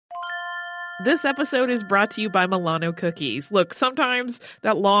This episode is brought to you by Milano Cookies. Look, sometimes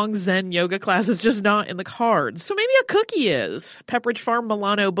that long Zen yoga class is just not in the cards, so maybe a cookie is. Pepperidge Farm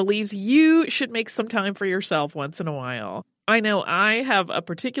Milano believes you should make some time for yourself once in a while. I know I have a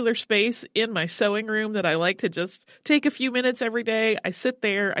particular space in my sewing room that I like to just take a few minutes every day. I sit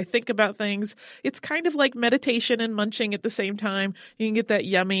there, I think about things. It's kind of like meditation and munching at the same time. You can get that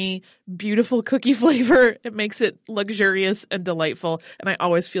yummy, beautiful cookie flavor. It makes it luxurious and delightful, and I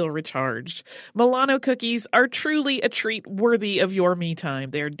always feel recharged. Milano cookies are truly a treat worthy of your me time.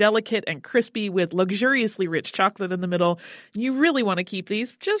 They are delicate and crispy with luxuriously rich chocolate in the middle. You really want to keep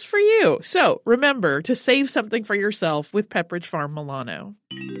these just for you. So remember to save something for yourself with Pepperidge Farm Milano.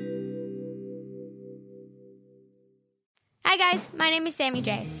 Hi guys, my name is Sammy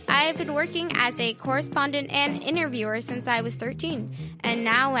J. I have been working as a correspondent and interviewer since I was 13. And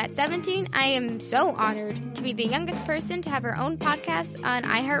now at 17, I am so honored to be the youngest person to have her own podcast on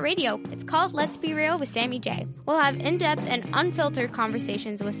iHeartRadio. It's called Let's Be Real with Sammy J. We'll have in-depth and unfiltered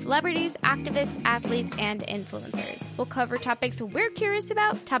conversations with celebrities, activists, athletes, and influencers. We'll cover topics we're curious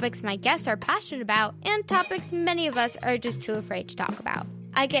about, topics my guests are passionate about, and topics many of us are just too afraid to talk about.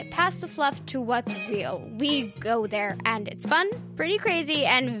 I get past the fluff to what's real. We go there, and it's fun, pretty crazy,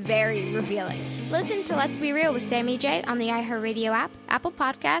 and very revealing. Listen to Let's Be Real with Sammy J on the iHeartRadio app, Apple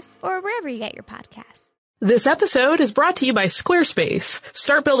Podcasts, or wherever you get your podcasts. This episode is brought to you by Squarespace.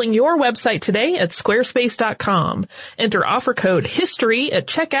 Start building your website today at squarespace.com. Enter offer code HISTORY at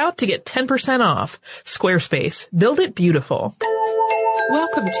checkout to get 10% off. Squarespace. Build it beautiful.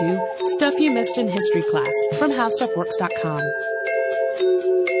 Welcome to Stuff You Missed in History Class from HowStuffWorks.com.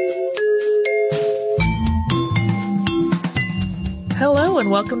 Hello and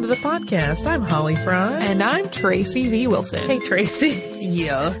welcome to the podcast. I'm Holly Fry. And I'm Tracy V. Wilson. Hey, Tracy.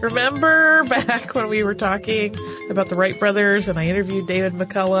 Yeah. Remember back when we were talking about the Wright brothers and I interviewed David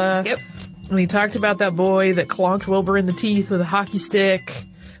McCullough? Yep. And he talked about that boy that clonked Wilbur in the teeth with a hockey stick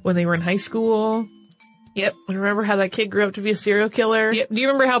when they were in high school? Yep. Remember how that kid grew up to be a serial killer? Yep. Do you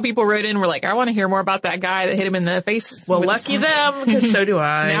remember how people wrote in and were like, I want to hear more about that guy that hit him in the face? Well, lucky them, because so do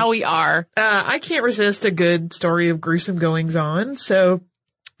I. Now we are. I can't resist a good story of gruesome goings-on, so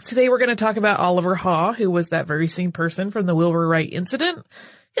today we're going to talk about Oliver Haugh, who was that very same person from the Wilbur Wright incident.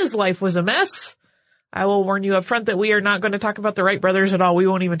 His life was a mess. I will warn you up front that we are not going to talk about the Wright brothers at all. We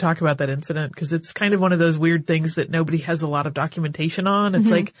won't even talk about that incident because it's kind of one of those weird things that nobody has a lot of documentation on. It's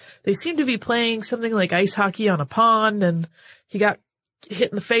like they seem to be playing something like ice hockey on a pond and he got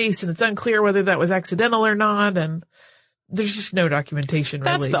hit in the face and it's unclear whether that was accidental or not. And there's just no documentation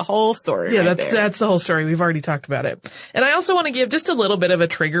really. That's the whole story. Yeah, right that's the whole story. We've already talked about it. And I also want to give just a little bit of a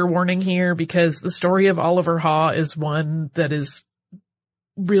trigger warning here because the story of Oliver Haugh is one that is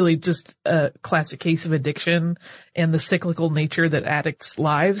really just a classic case of addiction and the cyclical nature that addicts'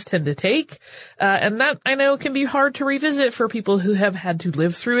 lives tend to take. And that I know can be hard to revisit for people who have had to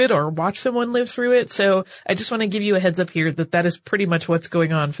live through it or watch someone live through it. So I just want to give you a heads up here that that is pretty much what's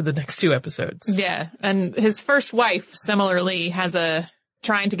going on for the next two episodes. Yeah. And his first wife similarly has a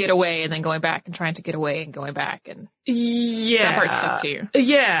trying to get away and then going back and trying to get away and going back and that part stuff too.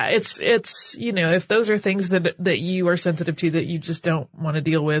 Yeah, it's, you know, if those are things that you are sensitive to that you just don't want to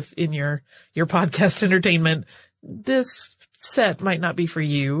deal with in your podcast entertainment, this set might not be for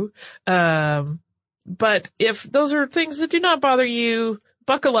you. But if those are things that do not bother you,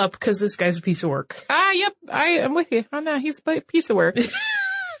 buckle up because this guy's a piece of work. Yep. I am with you. Oh no, he's a piece of work.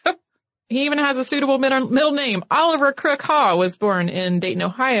 He even has a suitable middle name. Oliver Crook Haugh was born in Dayton,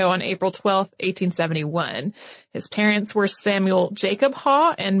 Ohio on April 12th, 1871. His parents were Samuel Jacob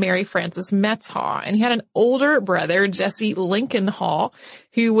Haugh and Mary Frances Metz Haugh. And he had an older brother, Jesse Lincoln Haugh,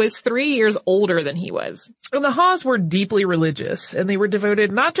 who was 3 years older than he was. And the Hawes were deeply religious, and they were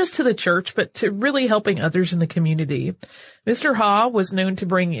devoted not just to the church, but to really helping others in the community. Mr. Haugh was known to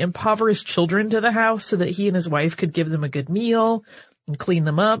bring impoverished children to the house so that he and his wife could give them a good meal and clean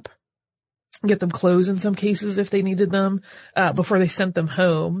them up. Get them clothes in some cases if they needed them, before they sent them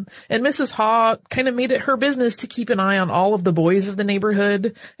home. And Mrs. Haugh kind of made it her business to keep an eye on all of the boys of the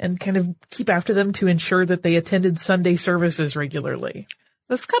neighborhood and kind of keep after them to ensure that they attended Sunday services regularly.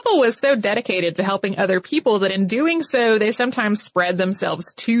 This couple was so dedicated to helping other people that in doing so, they sometimes spread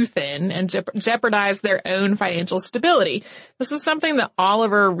themselves too thin and jeopardized their own financial stability. This is something that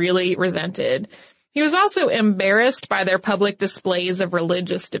Oliver really resented. He was also embarrassed by their public displays of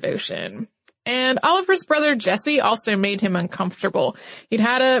religious devotion. And Oliver's brother Jesse also made him uncomfortable. He'd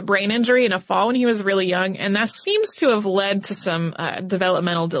had a brain injury in a fall when he was really young, and that seems to have led to some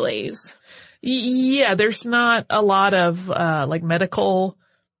developmental delays. Yeah, there's not a lot of like medical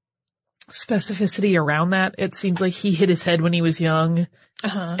specificity around that. It seems like he hit his head when he was young,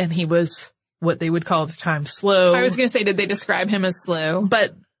 and he was what they would call at the time slow. I was going to say, did they describe him as slow?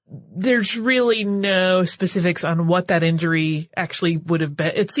 But there's really no specifics on what that injury actually would have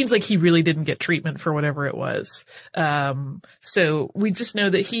been. It seems like he really didn't get treatment for whatever it was. So we just know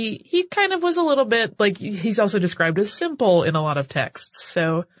that he kind of was a little bit like, he's also described as simple in a lot of texts.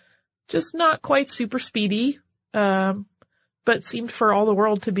 So just not quite super speedy, but seemed for all the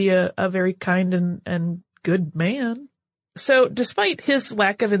world to be a very kind and good man. So despite his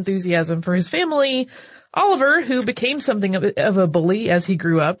lack of enthusiasm for his family, Oliver, who became something of a bully as he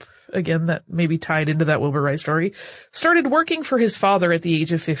grew up, again, that maybe tied into that Wilbur Wright story, started working for his father at the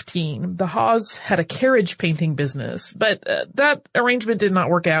age of 15. The Haughs had a carriage painting business, but that arrangement did not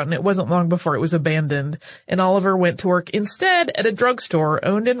work out, and it wasn't long before it was abandoned, and Oliver went to work instead at a drugstore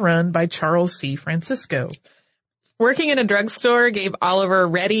owned and run by Charles C. Francisco. Working in a drugstore gave Oliver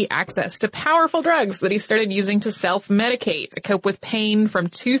ready access to powerful drugs that he started using to self-medicate to cope with pain from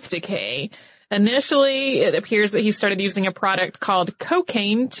tooth decay. Initially, it appears that he started using a product called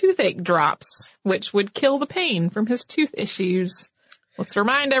cocaine toothache drops, which would kill the pain from his tooth issues. Let's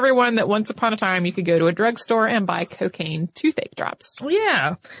remind everyone that once upon a time you could go to a drugstore and buy cocaine toothache drops.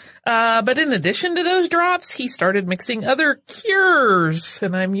 Yeah. But in addition to those drops, he started mixing other cures,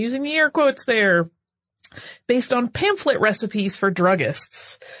 and I'm using the air quotes there, based on pamphlet recipes for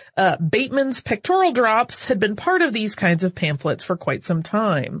druggists. Bateman's pectoral drops had been part of these kinds of pamphlets for quite some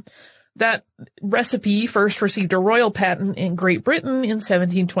time. That recipe first received a royal patent in Great Britain in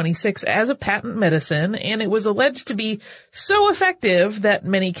 1726 as a patent medicine, and it was alleged to be so effective that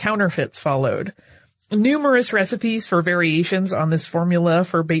many counterfeits followed. Numerous recipes for variations on this formula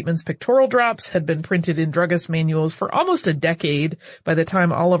for Bateman's pectoral drops had been printed in druggist manuals for almost a decade by the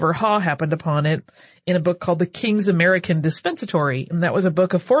time Oliver Haugh happened upon it in a book called The King's American Dispensatory, and that was a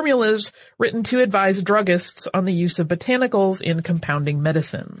book of formulas written to advise druggists on the use of botanicals in compounding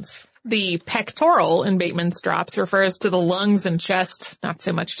medicines. The pectoral in Bateman's drops refers to the lungs and chest, not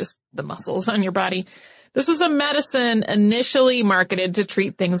so much just the muscles on your body. This was a medicine initially marketed to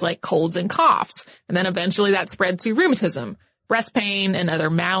treat things like colds and coughs, and then eventually that spread to rheumatism, breast pain, and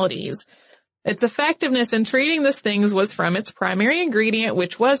other maladies. Its effectiveness in treating these things was from its primary ingredient,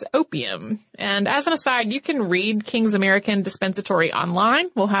 which was opium. And as an aside, you can read King's American Dispensatory online.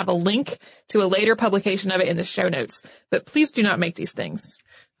 We'll have a link to a later publication of it in the show notes, but please do not make these things.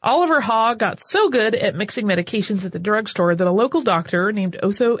 Oliver Haugh got so good at mixing medications at the drugstore that a local doctor named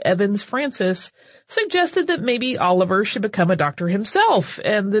Otho Evans Francis suggested that maybe Oliver should become a doctor himself,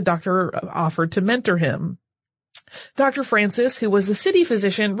 and the doctor offered to mentor him. Dr. Francis, who was the city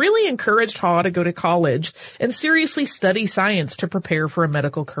physician, really encouraged Haugh to go to college and seriously study science to prepare for a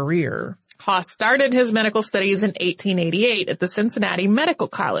medical career. Haugh started his medical studies in 1888 at the Cincinnati Medical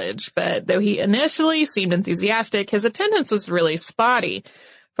College, but though he initially seemed enthusiastic, his attendance was really spotty.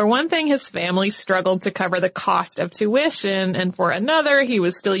 For one thing, his family struggled to cover the cost of tuition, and for another, he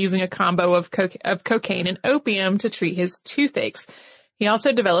was still using a combo of cocaine and opium to treat his toothaches. He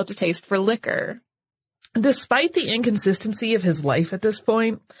also developed a taste for liquor. Despite the inconsistency of his life at this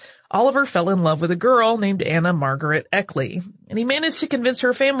point, Oliver fell in love with a girl named Anna Margaret Eckley, and he managed to convince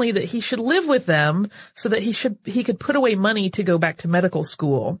her family that he should live with them so that he could put away money to go back to medical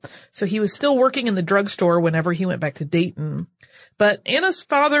school. So he was still working in the drugstore whenever he went back to Dayton. But Anna's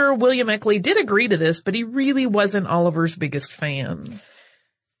father, William Eckley, did agree to this, but he really wasn't Oliver's biggest fan.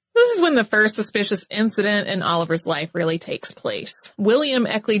 This is when the first suspicious incident in Oliver's life really takes place. William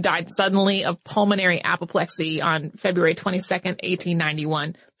Eckley died suddenly of pulmonary apoplexy on February 22nd,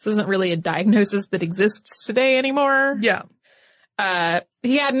 1891. This isn't really a diagnosis that exists today anymore. Yeah.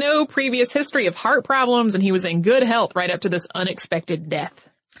 He had no previous history of heart problems, and he was in good health right up to this unexpected death.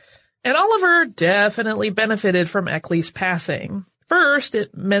 And Oliver definitely benefited from Eckley's passing. First,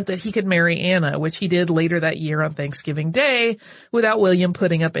 it meant that he could marry Anna, which he did later that year on Thanksgiving Day, without William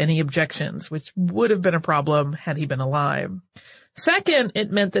putting up any objections, which would have been a problem had he been alive. Second, it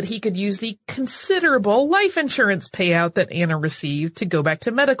meant that he could use the considerable life insurance payout that Anna received to go back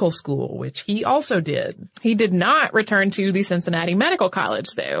to medical school, which he also did. He did not return to the Cincinnati Medical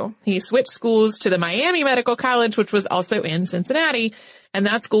College, though. He switched schools to the Miami Medical College, which was also in Cincinnati, and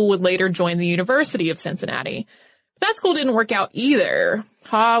that school would later join the University of Cincinnati. That school didn't work out either.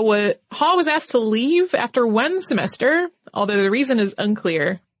 Haugh was asked to leave after one semester, although the reason is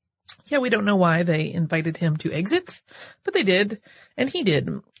unclear. Yeah, we don't know why they invited him to exit, but they did, and he did.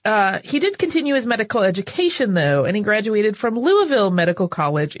 He did continue his medical education, though, and he graduated from Louisville Medical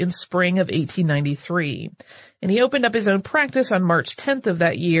College in spring of 1893, and he opened up his own practice on March 10th of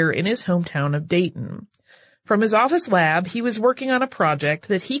that year in his hometown of Dayton. From his office lab, he was working on a project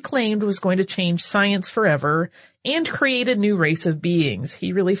that he claimed was going to change science forever and create a new race of beings.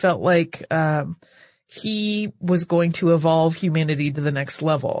 He really felt like he was going to evolve humanity to the next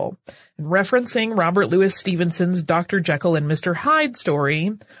level. And referencing Robert Louis Stevenson's Dr. Jekyll and Mr. Hyde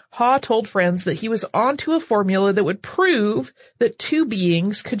story, Haugh told friends that he was onto a formula that would prove that two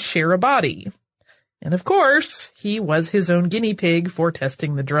beings could share a body. And of course, he was his own guinea pig for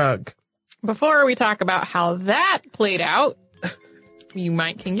testing the drug. Before we talk about how that played out, you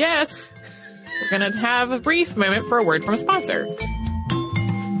might can guess, we're going to have a brief moment for a word from a sponsor.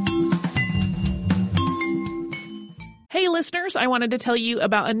 Hey listeners, I wanted to tell you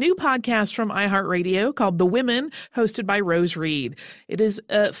about a new podcast from iHeartRadio called The Women, hosted by Rose Reed. It is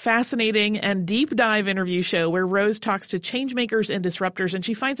a fascinating and deep dive interview show where Rose talks to changemakers and disruptors, and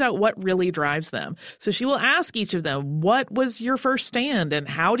she finds out what really drives them. So she will ask each of them, what was your first stand, and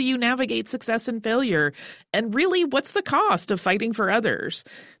how do you navigate success and failure? And really, what's the cost of fighting for others?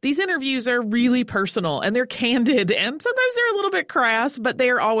 These interviews are really personal, and they're candid, and sometimes they're a little bit crass, but they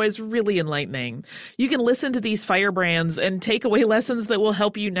are always really enlightening. You can listen to these firebrands and take away lessons that will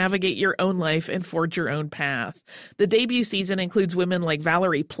help you navigate your own life and forge your own path. The debut season includes women like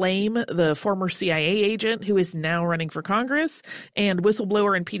Valerie Plame, the former CIA agent who is now running for Congress, and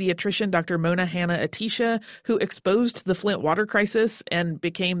whistleblower and pediatrician Dr. Mona Hanna-Attisha, who exposed the Flint water crisis and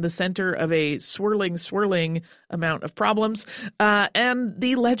became the center of a swirling amount of problems, and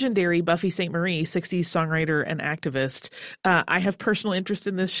the legendary Buffy St. Marie, 60s songwriter and activist. I have personal interest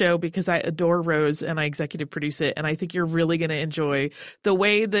in this show because I adore Rose and I executive produce it, and I think you're really going to enjoy the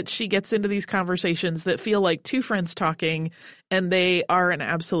way that she gets into these conversations that feel like two friends talking, and they are an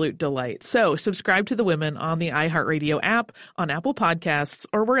absolute delight. So subscribe to The Women on the iHeartRadio app, on Apple Podcasts,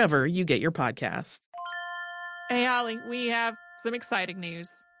 or wherever you get your podcasts. Hey, Holly, we have some exciting news.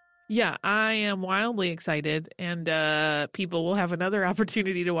 Yeah, I am wildly excited, and people will have another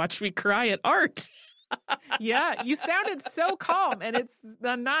opportunity to watch me cry at art. Yeah, you sounded so calm, and it's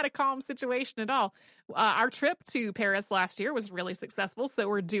not a calm situation at all. Our trip to Paris last year was really successful, so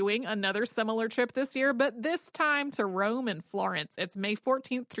we're doing another similar trip this year, but this time to Rome and Florence. It's May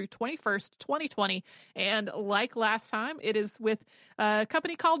 14th through 21st, 2020, and like last time, it is with a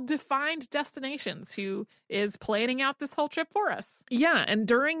company called Defined Destinations, who is planning out this whole trip for us. Yeah, and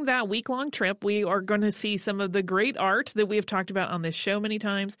during that week-long trip, we are going to see some of the great art that we have talked about on this show many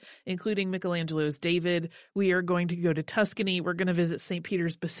times, including Michelangelo's David. We are going to go to Tuscany. We're going to visit St.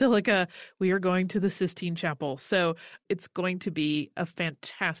 Peter's Basilica. We are going to the Sistine Chapel. So it's going to be a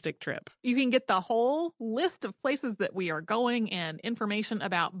fantastic trip. You can get the whole list of places that we are going and information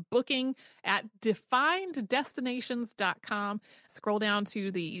about booking at defineddestinations.com. Scroll down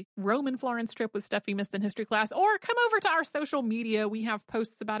to the Rome and Florence trip with stuff you missed in history class, or come over to our social media. We have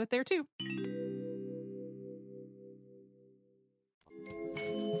posts about it there too.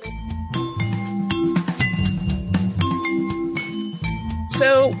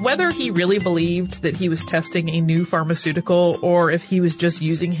 So whether he really believed that he was testing a new pharmaceutical or if he was just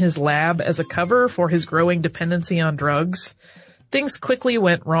using his lab as a cover for his growing dependency on drugs, things quickly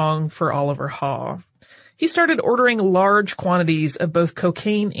went wrong for Oliver Haugh. He started ordering large quantities of both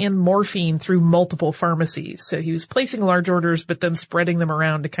cocaine and morphine through multiple pharmacies. So he was placing large orders but then spreading them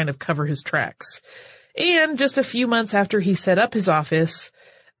around to kind of cover his tracks. And just a few months after he set up his office,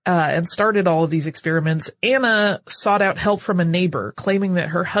 and started all of these experiments, Anna sought out help from a neighbor, claiming that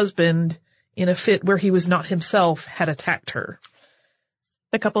her husband, in a fit where he was not himself, had attacked her.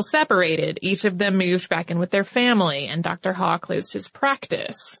 The couple separated. Each of them moved back in with their family, and Dr. Haugh closed his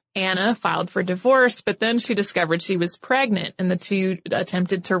practice. Anna filed for divorce, but then she discovered she was pregnant, and the two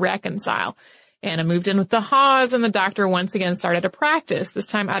attempted to reconcile. Anna moved in with the Haughs, and the doctor once again started a practice, this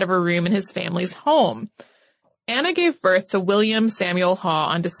time out of a room in his family's home. Anna gave birth to William Samuel Haugh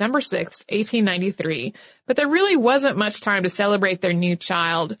on December 6, 1893, but there really wasn't much time to celebrate their new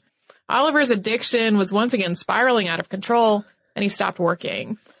child. Oliver's addiction was once again spiraling out of control, and he stopped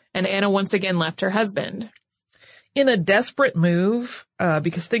working, and Anna once again left her husband. In a desperate move,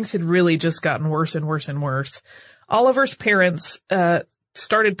 because things had really just gotten worse and worse and worse, Oliver's parents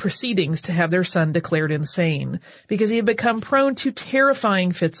started proceedings to have their son declared insane because he had become prone to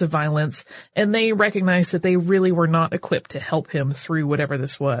terrifying fits of violence, and they recognized that they really were not equipped to help him through whatever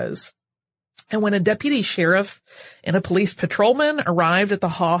this was. And when a deputy sheriff and a police patrolman arrived at the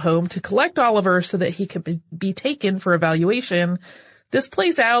Haugh home to collect Oliver so that he could be taken for evaluation, this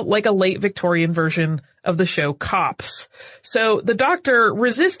plays out like a late Victorian version of the show Cops. So the doctor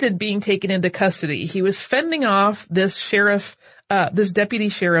resisted being taken into custody. He was fending off this sheriff, this deputy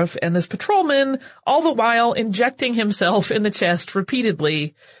sheriff and this patrolman, all the while injecting himself in the chest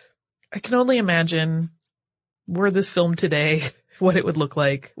repeatedly. I can only imagine were this filmed today, what it would look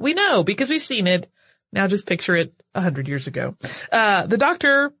like. We know because we've seen it. Now just picture it 100 years ago. The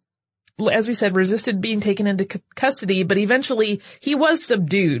doctor, as we said, resisted being taken into custody, but eventually he was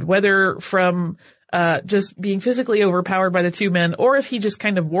subdued, whether from just being physically overpowered by the two men, or if he just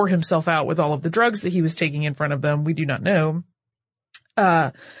kind of wore himself out with all of the drugs that he was taking in front of them. We do not know.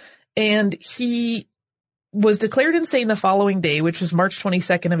 And he was declared insane the following day, which was March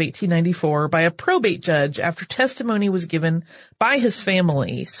 22nd of 1894, by a probate judge after testimony was given by his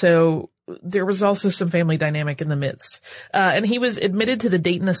family. So there was also some family dynamic in the midst. And he was admitted to the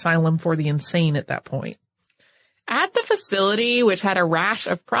Dayton Asylum for the Insane at that point. At the facility, which had a rash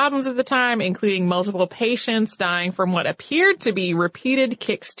of problems at the time, including multiple patients dying from what appeared to be repeated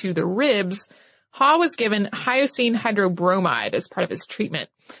kicks to the ribs, Haugh was given hyoscine hydrobromide as part of his treatment.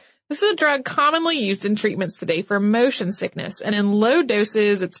 This is a drug commonly used in treatments today for motion sickness, and in low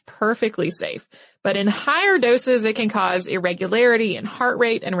doses, it's perfectly safe. But in higher doses, it can cause irregularity in heart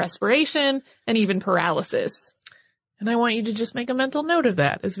rate and respiration, and even paralysis. And I want you to just make a mental note of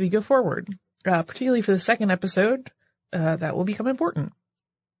that as we go forward. Particularly for the second episode, that will become important.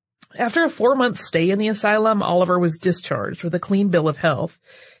 After a 4-month stay in the asylum, Oliver was discharged with a clean bill of health.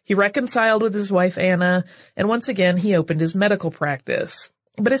 He reconciled with his wife, Anna, and once again, he opened his medical practice.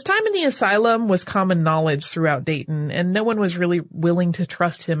 But his time in the asylum was common knowledge throughout Dayton, and no one was really willing to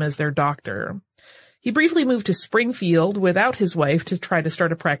trust him as their doctor. He briefly moved to Springfield without his wife to try to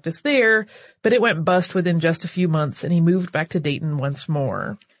start a practice there, but it went bust within just a few months, and he moved back to Dayton once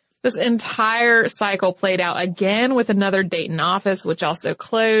more. This entire cycle played out again with another Dayton office, which also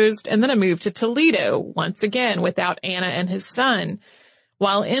closed, and then a move to Toledo, once again without Anna and his son.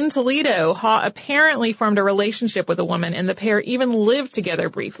 While in Toledo, Haugh apparently formed a relationship with a woman, and the pair even lived together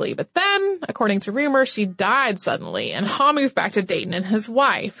briefly. But then, according to rumor, she died suddenly, and Haugh moved back to Dayton and his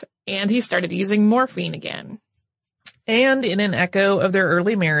wife, and he started using morphine again. And in an echo of their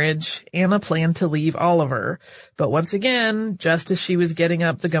early marriage, Anna planned to leave Oliver. But once again, just as she was getting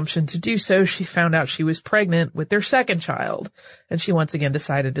up the gumption to do so, she found out she was pregnant with their second child, and she once again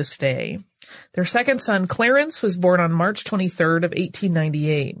decided to stay. Their second son, Clarence, was born on March 23rd of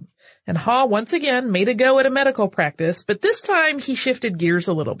 1898. And Haugh once again made a go at a medical practice, but this time he shifted gears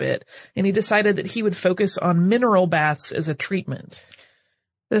a little bit, and he decided that he would focus on mineral baths as a treatment.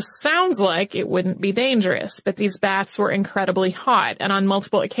 This sounds like it wouldn't be dangerous, but these baths were incredibly hot, and on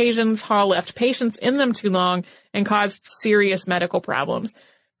multiple occasions, Haugh left patients in them too long and caused serious medical problems.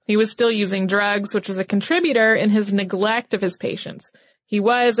 He was still using drugs, which was a contributor in his neglect of his patients. He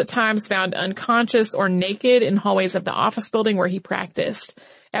was at times found unconscious or naked in hallways of the office building where he practiced.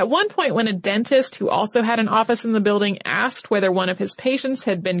 At one point, when a dentist who also had an office in the building asked whether one of his patients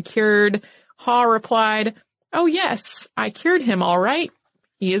had been cured, Haugh replied, "Oh yes, I cured him all right.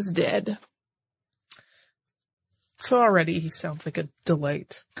 He is dead." So already he sounds like a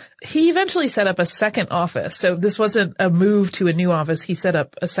delight. He eventually set up a second office. So this wasn't a move to a new office. He set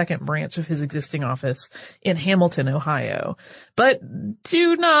up a second branch of his existing office in Hamilton, Ohio. But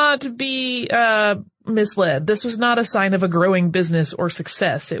do not be misled. This was not a sign of a growing business or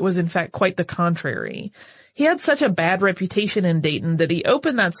success. It was in fact quite the contrary. He had such a bad reputation in Dayton that he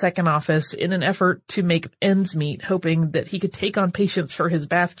opened that second office in an effort to make ends meet, hoping that he could take on patients for his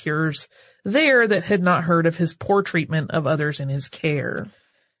bath cures there that had not heard of his poor treatment of others in his care.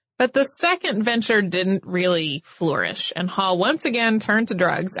 But the second venture didn't really flourish, and Haugh once again turned to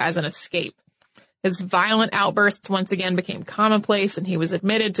drugs as an escape. His violent outbursts once again became commonplace, and he was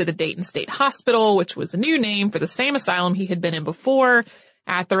admitted to the Dayton State Hospital, which was a new name for the same asylum he had been in before,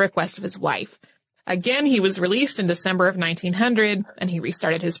 at the request of his wife. Again, he was released in December of 1900, and he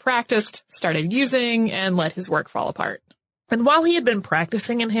restarted his practice, started using, and let his work fall apart. And while he had been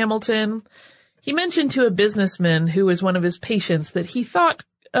practicing in Hamilton, he mentioned to a businessman who was one of his patients that he thought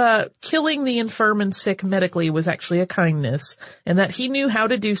killing the infirm and sick medically was actually a kindness, and that he knew how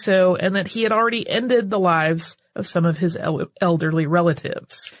to do so, and that he had already ended the lives of some of his elderly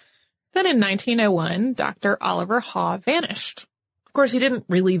relatives. Then in 1901, Dr. Oliver Haugh vanished. Of course, he didn't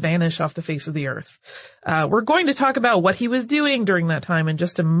really vanish off the face of the earth. We're going to talk about what he was doing during that time in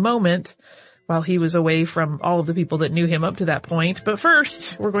just a moment, while he was away from all of the people that knew him up to that point. But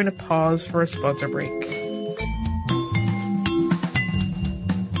first, we're going to pause for a sponsor break.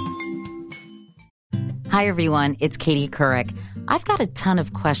 Hi, everyone. It's Katie Couric. I've got a ton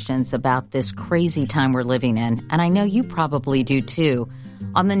of questions about this crazy time we're living in, and I know you probably do too.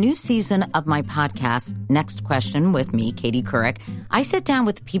 On the new season of my podcast, Next Question with me, Katie Couric, I sit down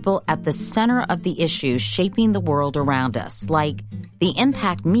with people at the center of the issues shaping the world around us, like the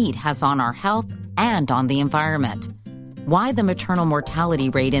impact meat has on our health and on the environment, why the maternal mortality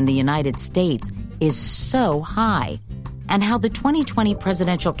rate in the United States is so high, and how the 2020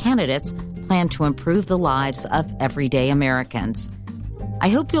 presidential candidates plan to improve the lives of everyday Americans. I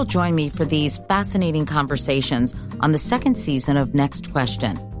hope you'll join me for these fascinating conversations on the second season of Next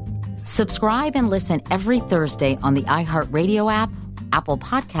Question. Subscribe and listen every Thursday on the iHeartRadio app, Apple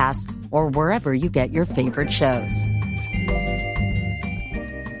Podcasts, or wherever you get your favorite shows.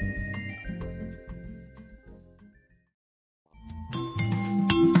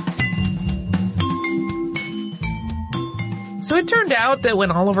 So it turned out that when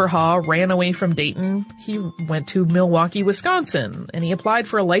Oliver Haugh ran away from Dayton, he went to Milwaukee, Wisconsin, and he applied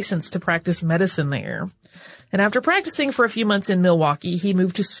for a license to practice medicine there. And after practicing for a few months in Milwaukee, he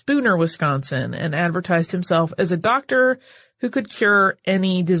moved to Spooner, Wisconsin, and advertised himself as a doctor who could cure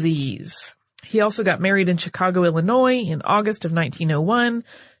any disease. He also got married in Chicago, Illinois in August of 1901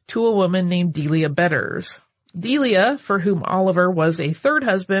 to a woman named Delia Betters. Delia, for whom Oliver was a third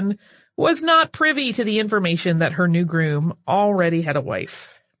husband, was not privy to the information that her new groom already had a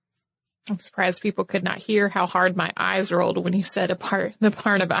wife. I'm surprised people could not hear how hard my eyes rolled when you said the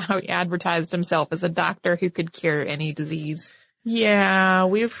part about how he advertised himself as a doctor who could cure any disease. Yeah,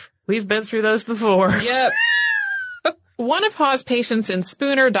 we've been through those before. Yep. One of Haugh's patients in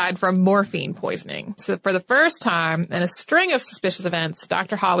Spooner died from morphine poisoning. So for the first time in a string of suspicious events,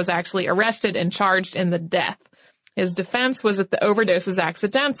 Dr. Haugh was actually arrested and charged in the death. His defense was that the overdose was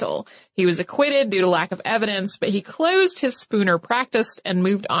accidental. He was acquitted due to lack of evidence, but he closed his Spooner practice and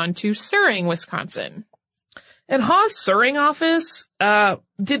moved on to Suring, Wisconsin. And Haugh's Suring office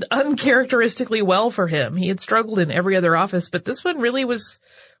did uncharacteristically well for him. He had struggled in every other office, but this one really was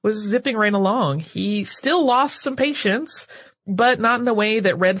zipping right along. He still lost some patients, but not in a way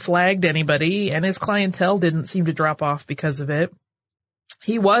that red flagged anybody, and his clientele didn't seem to drop off because of it.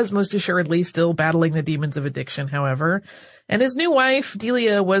 He was most assuredly still battling the demons of addiction, however, and his new wife,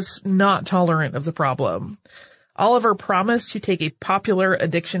 Delia, was not tolerant of the problem. Oliver promised to take a popular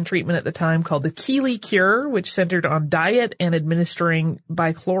addiction treatment at the time called the Keeley Cure, which centered on diet and administering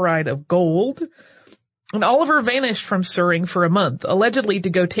bichloride of gold. And Oliver vanished from Suring for a month, allegedly to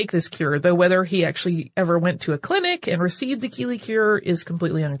go take this cure, though whether he actually ever went to a clinic and received the Keeley Cure is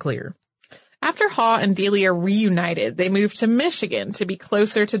completely unclear. After Haugh and Delia reunited, they moved to Michigan to be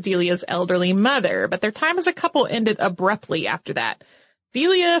closer to Delia's elderly mother, but their time as a couple ended abruptly after that.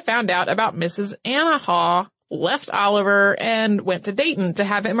 Delia found out about Mrs. Anna Haugh, left Oliver, and went to Dayton to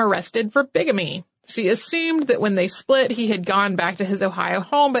have him arrested for bigamy. She assumed that when they split, he had gone back to his Ohio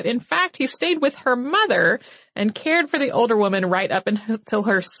home, but in fact, he stayed with her mother and cared for the older woman right up until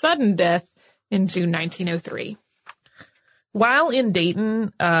her sudden death in June 1903. While in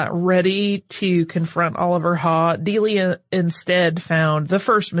Dayton, ready to confront Oliver Haugh, Delia instead found the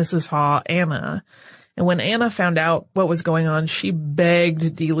first Mrs. Haugh, Anna. And when Anna found out what was going on, she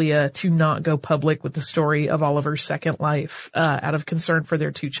begged Delia to not go public with the story of Oliver's second life, out of concern for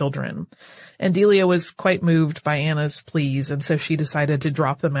their two children. And Delia was quite moved by Anna's pleas, and so she decided to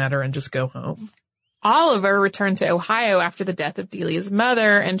drop the matter and just go home. Oliver returned to Ohio after the death of Delia's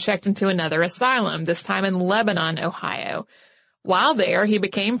mother and checked into another asylum, this time in Lebanon, Ohio. While there, he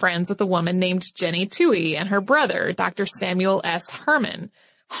became friends with a woman named Jenny Toohey and her brother, Dr. Samuel S. Herman.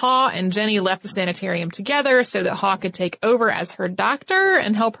 Haugh and Jenny left the sanitarium together so that Haugh could take over as her doctor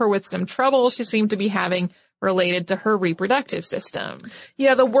and help her with some trouble she seemed to be having related to her reproductive system.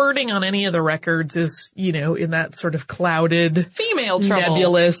 Yeah, the wording on any of the records is, in that sort of clouded, female trouble,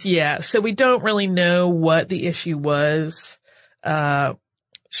 nebulous. Yeah. So we don't really know what the issue was.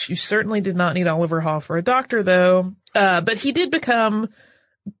 She certainly did not need Oliver Haugh for a doctor, though. But he did become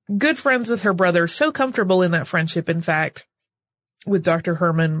good friends with her brother, so comfortable in that friendship, in fact, with Dr.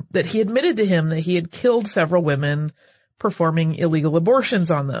 Herman, that he admitted to him that he had killed several women performing illegal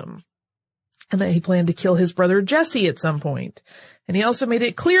abortions on them, and that he planned to kill his brother Jesse at some point. And he also made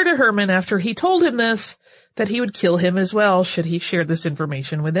it clear to Herman after he told him this that he would kill him as well should he share this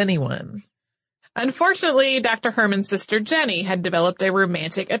information with anyone. Unfortunately, Dr. Herman's sister Jenny had developed a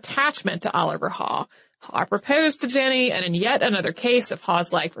romantic attachment to Oliver Haugh. Haugh proposed to Jenny, and in yet another case of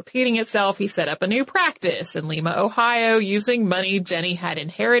Haugh's life repeating itself, he set up a new practice in Lima, Ohio, using money Jenny had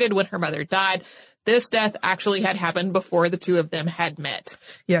inherited when her mother died. This death actually had happened before the two of them had met.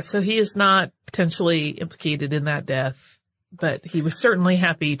 Yeah, so he is not potentially implicated in that death, but he was certainly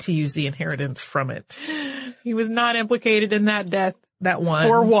happy to use the inheritance from it. He was not implicated in that death. That one.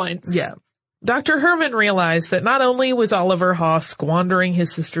 For once. Yeah. Dr. Herman realized that not only was Oliver Haugh squandering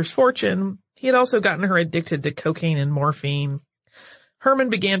his sister's fortune, he had also gotten her addicted to cocaine and morphine. Herman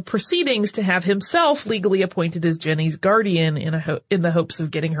began proceedings to have himself legally appointed as Jenny's guardian in the hopes of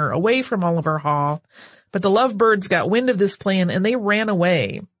getting her away from Oliver Haugh. But the lovebirds got wind of this plan and they ran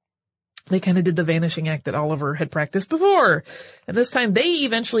away. They kind of did the vanishing act that Oliver had practiced before. And this time they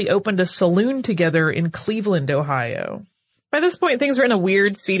eventually opened a saloon together in Cleveland, Ohio. By this point, things were in a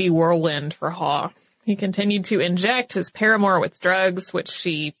weird, seedy whirlwind for Haugh. He continued to inject his paramour with drugs, which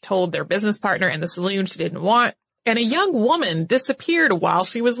she told their business partner in the saloon she didn't want. And a young woman disappeared while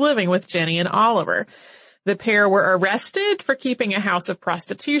she was living with Jenny and Oliver. The pair were arrested for keeping a house of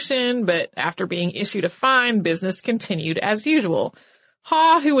prostitution, but after being issued a fine, business continued as usual.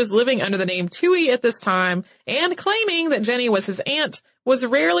 Haugh, who was living under the name Toohey at this time and claiming that Jenny was his aunt, was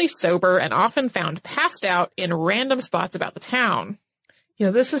rarely sober and often found passed out in random spots about the town. Yeah,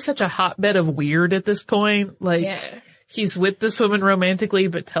 this is such a hotbed of weird at this point. He's with this woman romantically,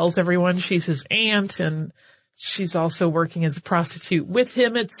 but tells everyone she's his aunt, and she's also working as a prostitute with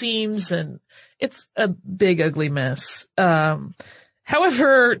him, it seems, and it's a big, ugly mess.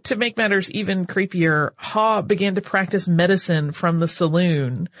 However, to make matters even creepier, Haugh began to practice medicine from the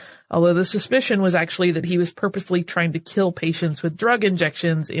saloon, although the suspicion was actually that he was purposely trying to kill patients with drug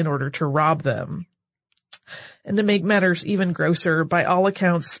injections in order to rob them. And to make matters even grosser, by all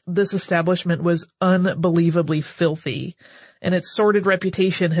accounts, this establishment was unbelievably filthy, and its sordid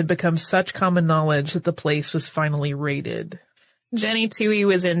reputation had become such common knowledge that the place was finally raided. Jenny Toohey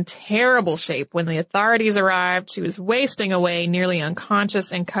was in terrible shape when the authorities arrived. She was wasting away, nearly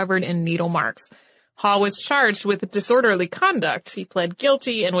unconscious and covered in needle marks. Haugh was charged with disorderly conduct. He pled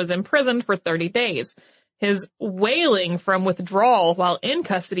guilty and was imprisoned for 30 days. His wailing from withdrawal while in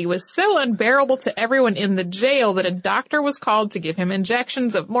custody was so unbearable to everyone in the jail that a doctor was called to give him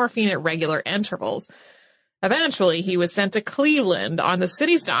injections of morphine at regular intervals. Eventually, he was sent to Cleveland on the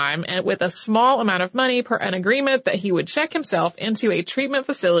city's dime and with a small amount of money per an agreement that he would check himself into a treatment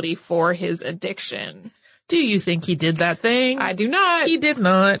facility for his addiction. Do you think he did that thing? I do not. He did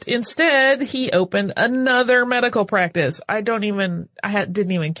not. Instead, he opened another medical practice. I didn't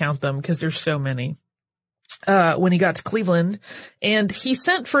even count them because there's so many. When he got to Cleveland, and he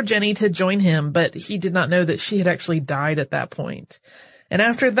sent for Jenny to join him, but he did not know that she had actually died at that point. And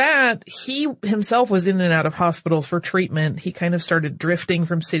after that, he himself was in and out of hospitals for treatment. He kind of started drifting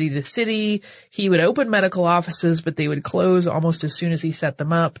from city to city. He would open medical offices, but they would close almost as soon as he set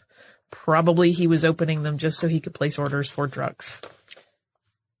them up. Probably he was opening them just so he could place orders for drugs.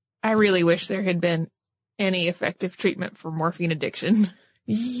 I really wish there had been any effective treatment for morphine addiction.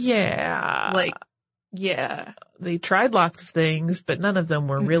 Yeah. Yeah. They tried lots of things, but none of them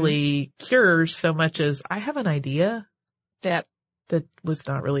were really cures so much as I have an idea. Yep. That was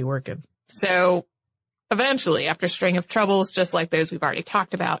not really working. So eventually, after a string of troubles, just like those we've already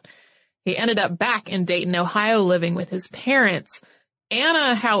talked about, he ended up back in Dayton, Ohio, living with his parents.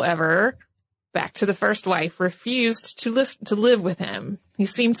 Anna, however, back to the first wife, refused to live with him. He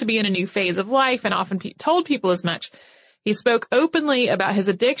seemed to be in a new phase of life and often told people as much. He spoke openly about his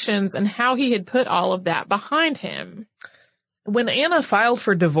addictions and how he had put all of that behind him. When Anna filed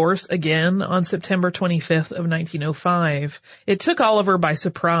for divorce again on September 25th of 1905, it took Oliver by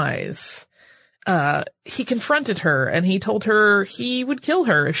surprise. He confronted her and he told her he would kill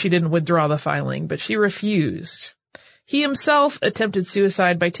her if she didn't withdraw the filing, but she refused. He himself attempted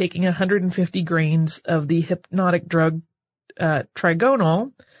suicide by taking 150 grains of the hypnotic drug,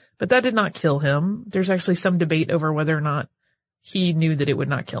 trigonal, but that did not kill him. There's actually some debate over whether or not he knew that it would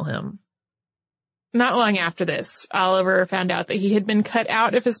not kill him. Not long after this, Oliver found out that he had been cut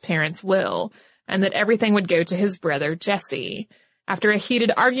out of his parents' will and that everything would go to his brother, Jesse. After a heated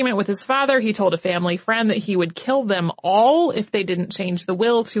argument with his father, he told a family friend that he would kill them all if they didn't change the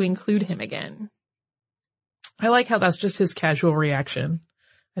will to include him again. I like how that's just his casual reaction.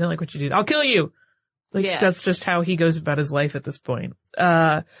 I don't like what you did. I'll kill you. That's just how he goes about his life at this point.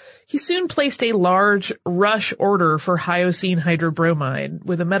 He soon placed a large rush order for hyoscine hydrobromide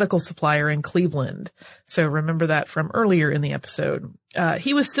with a medical supplier in Cleveland. So remember that from earlier in the episode.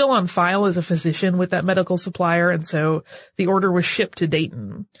 He was still on file as a physician with that medical supplier, and so the order was shipped to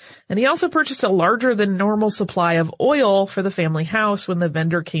Dayton. And he also purchased a larger than normal supply of oil for the family house when the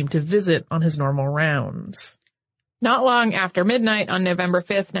vendor came to visit on his normal rounds. Not long after midnight on November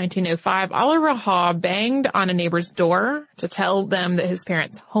 5th, 1905, Oliver Haugh banged on a neighbor's door to tell them that his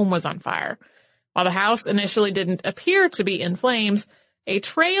parents' home was on fire. While the house initially didn't appear to be in flames, a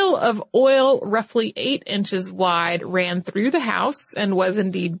trail of oil roughly 8 inches wide ran through the house and was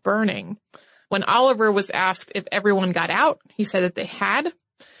indeed burning. When Oliver was asked if everyone got out, he said that they had,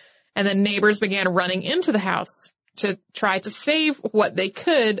 and then neighbors began running into the house to try to save what they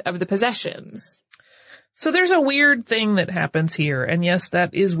could of the possessions. So there's a weird thing that happens here, and yes,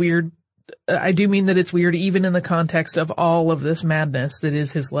 that is weird. I do mean that it's weird even in the context of all of this madness that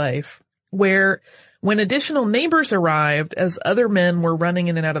is his life. where when additional neighbors arrived, as other men were running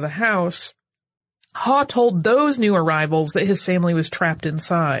in and out of the house, Haugh told those new arrivals that his family was trapped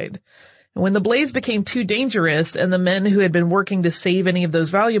inside. And when the blaze became too dangerous and the men who had been working to save any of those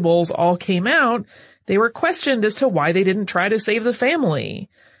valuables all came out, they were questioned as to why they didn't try to save the family.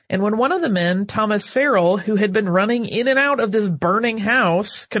 And when one of the men, Thomas Farrell, who had been running in and out of this burning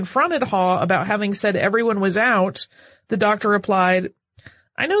house, confronted Haugh about having said everyone was out, the doctor replied,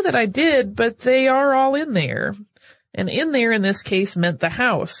 "I know that I did, but they are all in there." And in there in this case meant the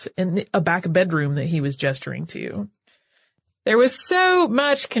house and a back bedroom that he was gesturing to. There was so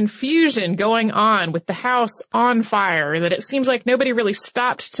much confusion going on with the house on fire that it seems like nobody really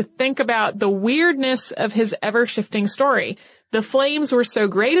stopped to think about the weirdness of his ever-shifting story. The flames were so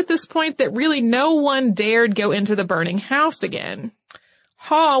great at this point that really no one dared go into the burning house again.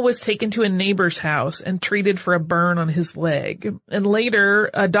 Haugh was taken to a neighbor's house and treated for a burn on his leg. And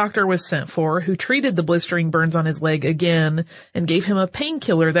later, a doctor was sent for who treated the blistering burns on his leg again and gave him a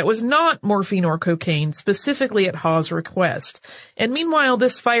painkiller that was not morphine or cocaine, specifically at Haugh's request. And meanwhile,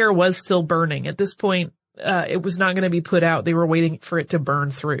 this fire was still burning. At this point, it was not going to be put out. They were waiting for it to burn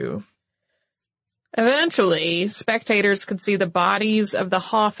through. Eventually, spectators could see the bodies of the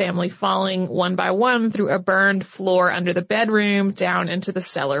Haugh family falling one by one through a burned floor under the bedroom down into the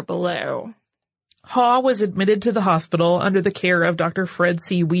cellar below. Haugh was admitted to the hospital under the care of Dr. Fred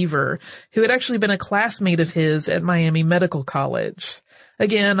C. Weaver, who had actually been a classmate of his at Miami Medical College.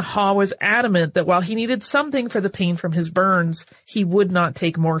 Again, Haugh was adamant that while he needed something for the pain from his burns, he would not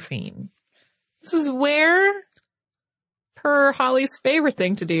take morphine. This is where, per Holly's favorite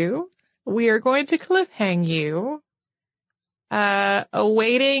thing to do, we are going to cliffhang you,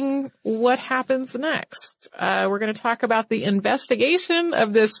 awaiting what happens next. We're going to talk about the investigation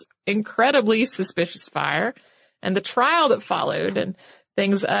of this incredibly suspicious fire and the trial that followed and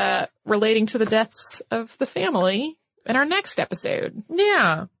things, relating to the deaths of the family in our next episode.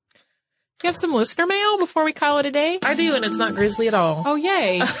 Yeah. You have some listener mail before we call it a day? I do, and it's not grisly at all. Oh,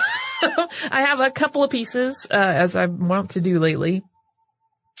 yay. I have a couple of pieces, as I want to do lately.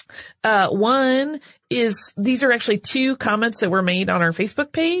 One is, these are actually two comments that were made on our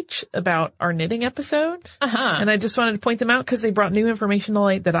Facebook page about our knitting episode. And I just wanted to point them out because they brought new information to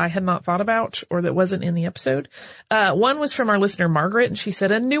light that I had not thought about or that wasn't in the episode. One was from our listener, Margaret, and she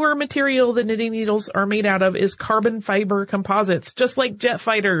said, a newer material that knitting needles are made out of is carbon fiber composites, just like jet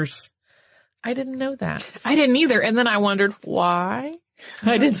fighters. I didn't know that. I didn't either. And then I wondered why.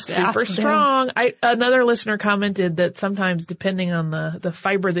 I didn't super strong. Another listener commented that sometimes depending on the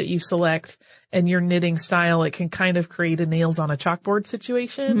fiber that you select and your knitting style, it can kind of create a nails on a chalkboard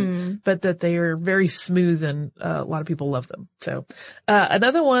situation, but that they are very smooth and a lot of people love them. So,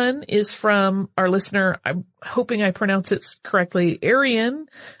 another one is from our listener. I'm hoping I pronounce it correctly, Arian.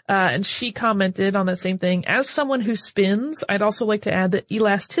 And she commented on that same thing. As someone who spins, I'd also like to add that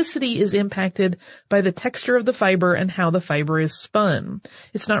elasticity is impacted by the texture of the fiber and how the fiber is spun.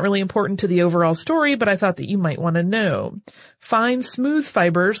 It's not really important to the overall story, but I thought that you might want to know. Fine, smooth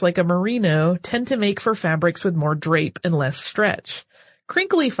fibers like a merino tend to make for fabrics with more drape and less stretch.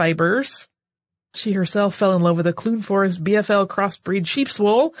 Crinkly fibers, she herself fell in love with a Clune Forest BFL crossbreed sheep's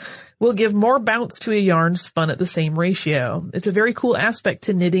wool, will give more bounce to a yarn spun at the same ratio. It's a very cool aspect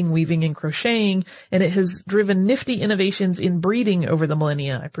to knitting, weaving, and crocheting, and it has driven nifty innovations in breeding over the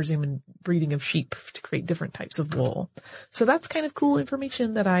millennia, I presume in breeding of sheep to create different types of wool. So that's kind of cool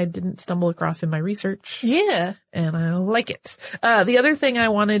information that I didn't stumble across in my research. Yeah. And I like it. The other thing I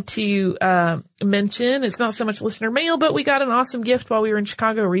wanted to mention, it's not so much listener mail, but we got an awesome gift while we were in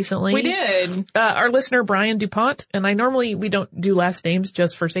Chicago recently. We did. Our listener, Brian DuPont, and we don't do last names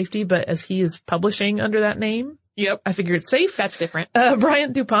just for safety, but as he is publishing under that name, yep, I figure it's safe. That's different.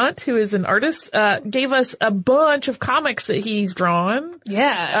 Brian DuPont, who is an artist, gave us a bunch of comics that he's drawn.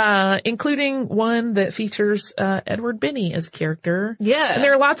 Yeah. Including one that features, Edward Binney as a character. Yeah. And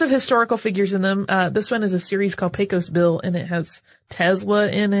there are lots of historical figures in them. This one is a series called Pecos Bill, and it has Tesla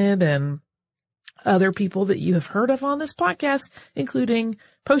in it and other people that you have heard of on this podcast, including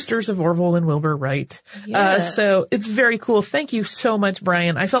posters of Orville and Wilbur Wright. Yeah. So it's very cool. Thank you so much,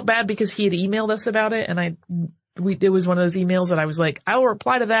 Brian. I felt bad because he had emailed us about it, and it was one of those emails that I was like, I will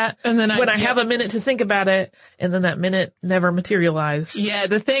reply to that and then when I have a minute to think about it, and then that minute never materialized. Yeah,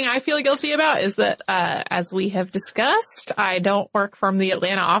 the thing I feel guilty about is that, as we have discussed, I don't work from the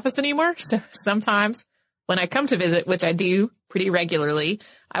Atlanta office anymore, so sometimes when I come to visit, which I do pretty regularly,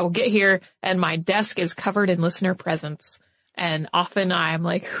 I will get here and my desk is covered in listener presents. And often I'm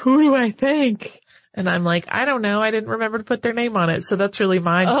like, who do I thank? And I'm like, I don't know. I didn't remember to put their name on it. So that's really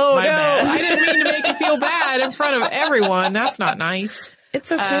my bad. I didn't mean to make you feel bad in front of everyone. That's not nice. It's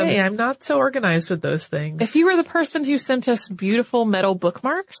okay. I'm not so organized with those things. If you were the person who sent us beautiful metal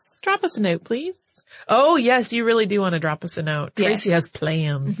bookmarks, drop us a note, please. Oh, yes, you really do want to drop us a note. Yes. Tracy has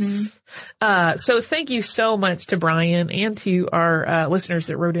plans. So thank you so much to Brian and to our listeners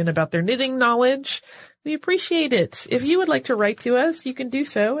that wrote in about their knitting knowledge. We appreciate it. If you would like to write to us, you can do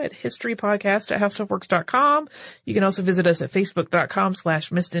so at historypodcast@howstuffworks.com. You can also visit us at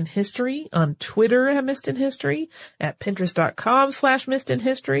facebook.com/missedinhistory, on Twitter at missedinhistory, at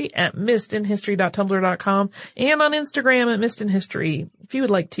pinterest.com/missedinhistory, at missedinhistory.tumblr.com, and on Instagram at missedinhistory. If you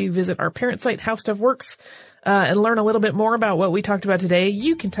would like to visit our parent site, How Stuff Works, and learn a little bit more about what we talked about today,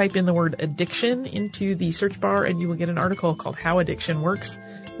 you can type in the word addiction into the search bar and you will get an article called How Addiction Works.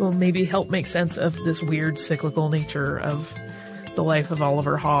 Will maybe help make sense of this weird cyclical nature of the life of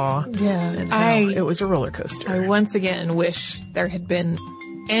Oliver Haugh. Yeah. And how it was a roller coaster. I once again wish there had been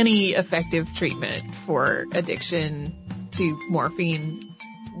any effective treatment for addiction to morphine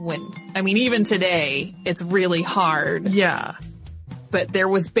even today, it's really hard. Yeah. But there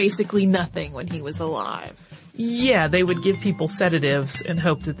was basically nothing when he was alive. Yeah, they would give people sedatives and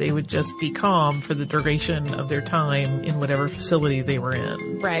hope that they would just be calm for the duration of their time in whatever facility they were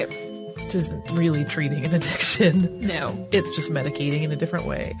in. Right. Which isn't really treating an addiction. No. It's just medicating in a different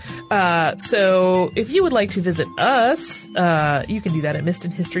way. So if you would like to visit us, you can do that at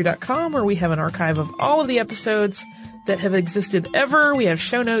missedinhistory.com, where we have an archive of all of the episodes that have existed ever. We have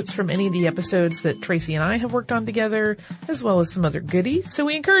show notes from any of the episodes that Tracy and I have worked on together, as well as some other goodies. So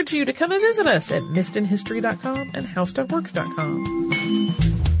we encourage you to come and visit us at missedinhistory.com and howstuffworks.com.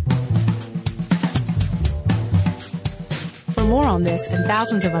 For more on this and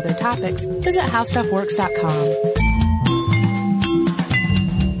thousands of other topics, visit howstuffworks.com.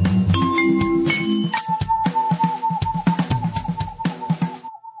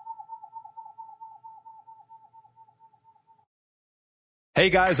 Hey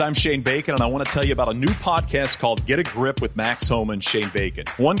guys, I'm Shane Bacon, and I want to tell you about a new podcast called Get a Grip with Max Homa and Shane Bacon.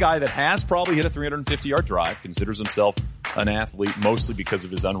 One guy that has probably hit a 350-yard drive, considers himself an athlete mostly because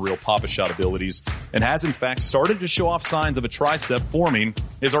of his unreal papa shot abilities, and has in fact started to show off signs of a tricep forming,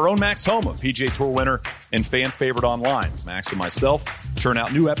 is our own Max Homa, PGA Tour winner and fan favorite online. Max and myself churn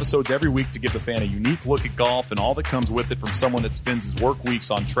out new episodes every week to give the fan a unique look at golf and all that comes with it from someone that spends his work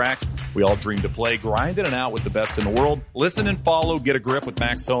weeks on tracks we all dream to play, grinding it out with the best in the world. Listen and follow Get a Grip with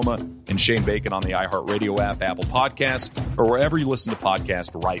Max Homa and Shane Bacon on the iHeartRadio app, Apple Podcast, or wherever you listen to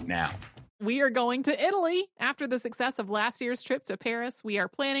podcasts right now. We are going to Italy. After the success of last year's trip to Paris, we are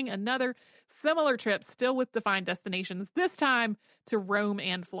planning another similar trip, still with defined destinations, this time to Rome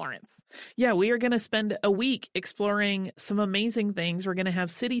and Florence. Yeah, we are going to spend a week exploring some amazing things. We're going to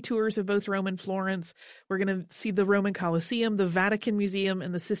have city tours of both Rome and Florence. We're going to see the Roman Colosseum, the Vatican Museum,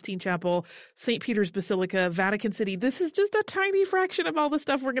 and the Sistine Chapel, St. Peter's Basilica, Vatican City. This is just a tiny fraction of all the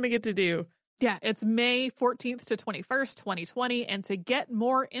stuff we're going to get to do. Yeah, it's May 14th to 21st, 2020. And to get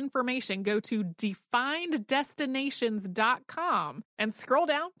more information, go to defineddestinations.com and scroll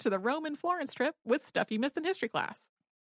down to the Rome and Florence trip with Stuff You Missed in History Class.